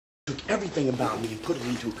Took everything about me and put it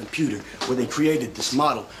into a computer where they created this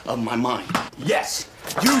model of my mind. Yes,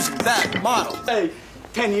 using that model. Hey,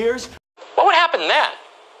 10 years. What would happen then?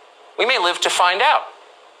 We may live to find out.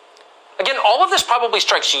 Again, all of this probably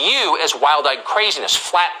strikes you as wild-eyed craziness,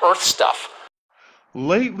 flat earth stuff.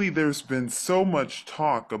 Lately, there's been so much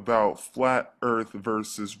talk about flat earth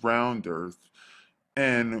versus round earth,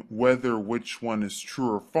 and whether which one is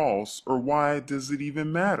true or false, or why does it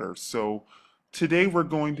even matter. So today we're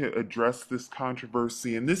going to address this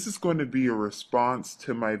controversy, and this is going to be a response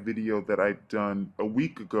to my video that I'd done a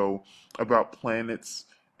week ago about planets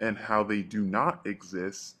and how they do not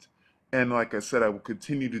exist. And like I said, I will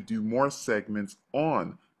continue to do more segments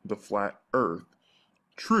on the flat earth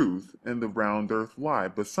truth and the round earth lie.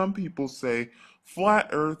 But some people say flat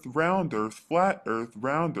earth, round earth, flat earth,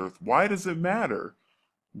 round earth. Why does it matter?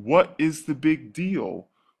 What is the big deal?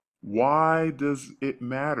 Why does it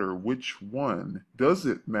matter? Which one? Does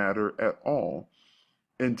it matter at all?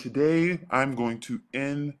 And today I'm going to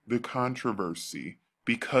end the controversy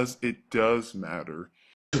because it does matter.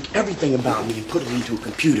 Took everything about me and put it into a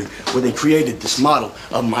computer where they created this model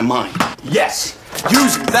of my mind. Yes,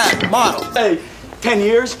 using that model. Hey, 10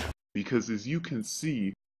 years. Because as you can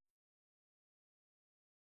see,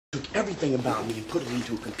 took everything about me and put it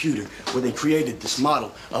into a computer where they created this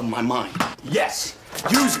model of my mind. Yes,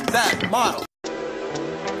 using that model.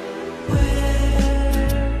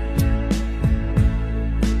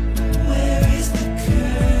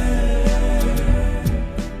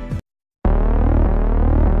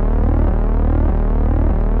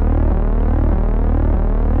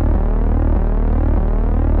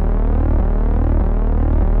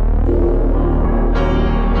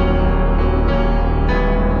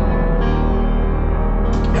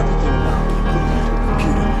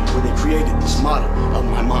 Model of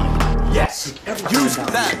my mind. Yes, using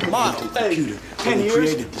that model. Computer. 10 years.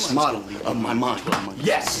 Created this model of my mind.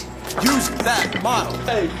 Yes, using that model.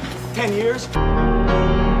 Hey, 10 years. 300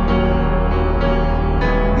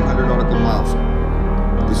 nautical miles.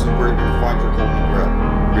 This is where you're gonna find your holy grail.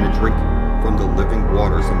 You're gonna drink from the living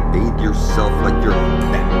waters and bathe yourself like you're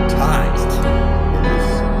baptized in this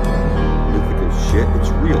mythical shit.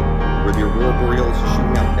 It's real. Where the aurora borealis is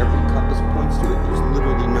shooting out, every compass points to it. There's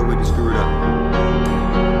literally no way to screw it up.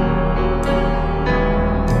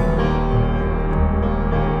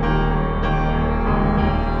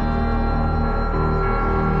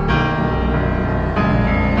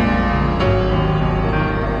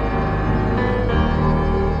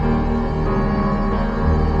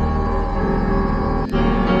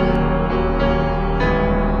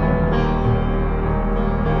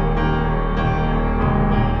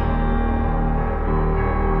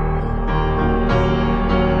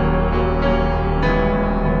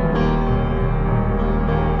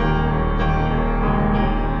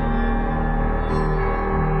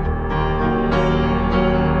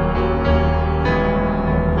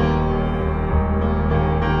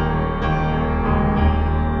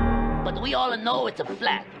 We all know it's a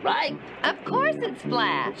flat, right? Of course it's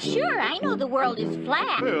flat. Sure, I know the world is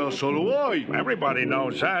flat. Well, so do I. Everybody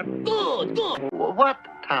knows that. Good, good. What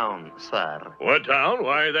town, sir? What town?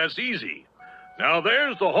 Why, that's easy. Now,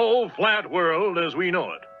 there's the whole flat world as we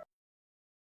know it.